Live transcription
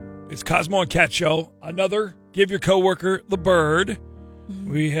It's Cosmo and Cat Show. Another Give Your Coworker the Bird.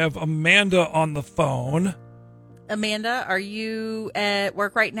 We have Amanda on the phone. Amanda, are you at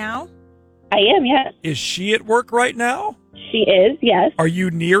work right now? I am, yes. Is she at work right now? She is, yes. Are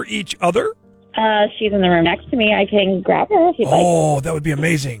you near each other? She's in the room next to me. I can grab her if you'd like. Oh, that would be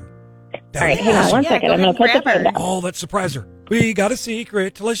amazing. All right, hang on one second. go I'm going to ahead put the and phone grab down. Oh, let's surprise her. We got a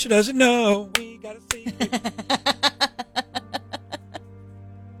secret. Tylisha doesn't know. We got a secret.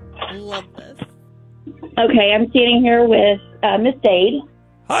 Love this. Okay, I'm standing here with Miss Dade.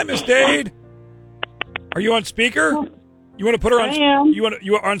 Hi, Miss Dade. Are you on speaker? You want to put her on? I am.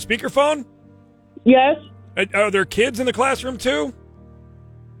 You are on speakerphone? Yes. Are there kids in the classroom too?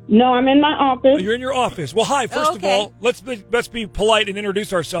 No, I'm in my office. You're in your office. Well, hi. First of all, let's be polite and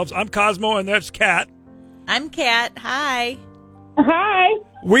introduce ourselves. I'm Cosmo, and that's Kat. I'm Kat. Hi. Hi.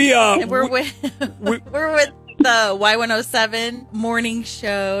 And we're with the Y107 morning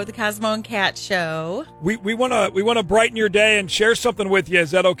show, the Cosmo and Kat show. We want to brighten your day and share something with you.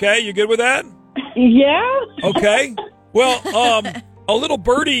 Is that okay? You good with that? Yeah. Okay. Well, a little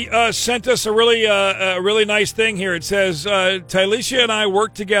birdie sent us a really nice thing here. It says, Tylisha and I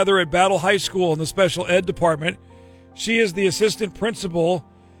work together at Battle High School in the special ed department. She is the assistant principal.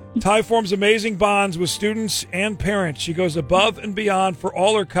 Ty forms amazing bonds with students and parents. She goes above and beyond for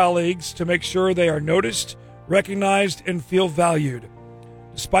all her colleagues to make sure they are noticed, recognized, and feel valued.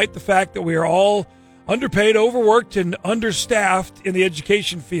 Despite the fact that we are all underpaid, overworked, and understaffed in the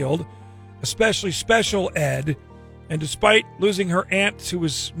education field, especially special ed, and despite losing her aunt, who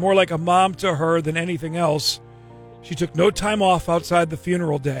was more like a mom to her than anything else, she took no time off outside the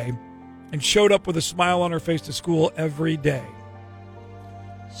funeral day and showed up with a smile on her face to school every day.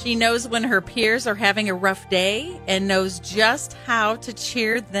 She knows when her peers are having a rough day and knows just how to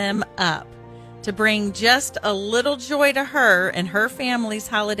cheer them up. To bring just a little joy to her and her family's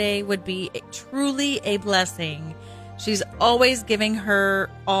holiday would be truly a blessing. She's always giving her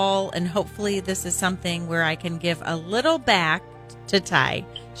all, and hopefully this is something where I can give a little back to Ty.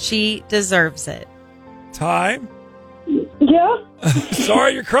 She deserves it. Ty? Yeah.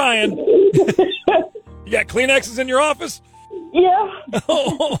 Sorry you're crying. You got Kleenexes in your office? Yeah.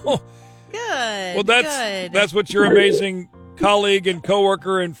 Oh. Good. Well, that's what your amazing colleague and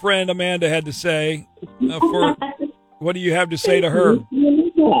coworker and friend Amanda had to say. What do you have to say to her?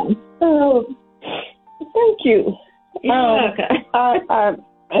 Oh, thank you. Okay.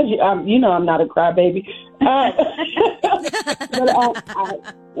 As you know, I'm not a crybaby. But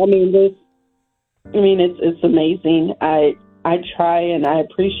it's amazing. I try and I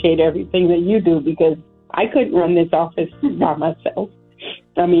appreciate everything that you do because I couldn't run this office by myself.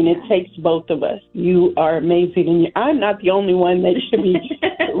 I mean, it takes both of us. You are amazing, and I'm not the only one that should be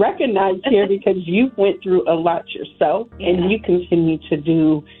recognized here because you went through a lot yourself, and you continue to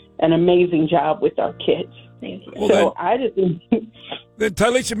do an amazing job with our kids. Thank you. Well, So I just then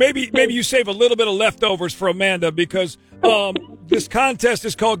Tylisha, maybe you save a little bit of leftovers for Amanda because this contest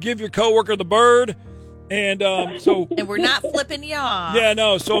is called Give Your Coworker the Bird. And And we're not flipping you off. yeah,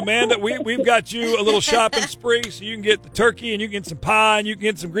 no. So Amanda, we've got you a little shopping spree, so you can get the turkey and you can get some pie and you can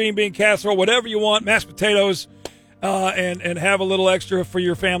get some green bean casserole, whatever you want, mashed potatoes, and have a little extra for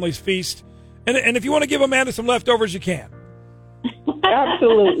your family's feast. And if you want to give Amanda some leftovers, you can.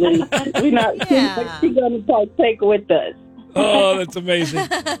 absolutely. We're not. Yeah. She's going to take with us. Oh, that's amazing.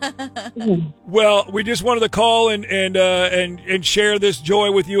 Well, we just wanted to call and share this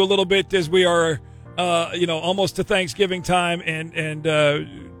joy with you a little bit as we are, almost to Thanksgiving time, and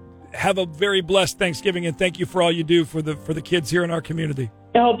have a very blessed Thanksgiving. And thank you for all you do for the kids here in our community.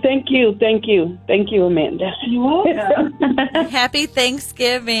 Oh, thank you, Amanda. You're welcome. Happy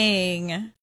Thanksgiving.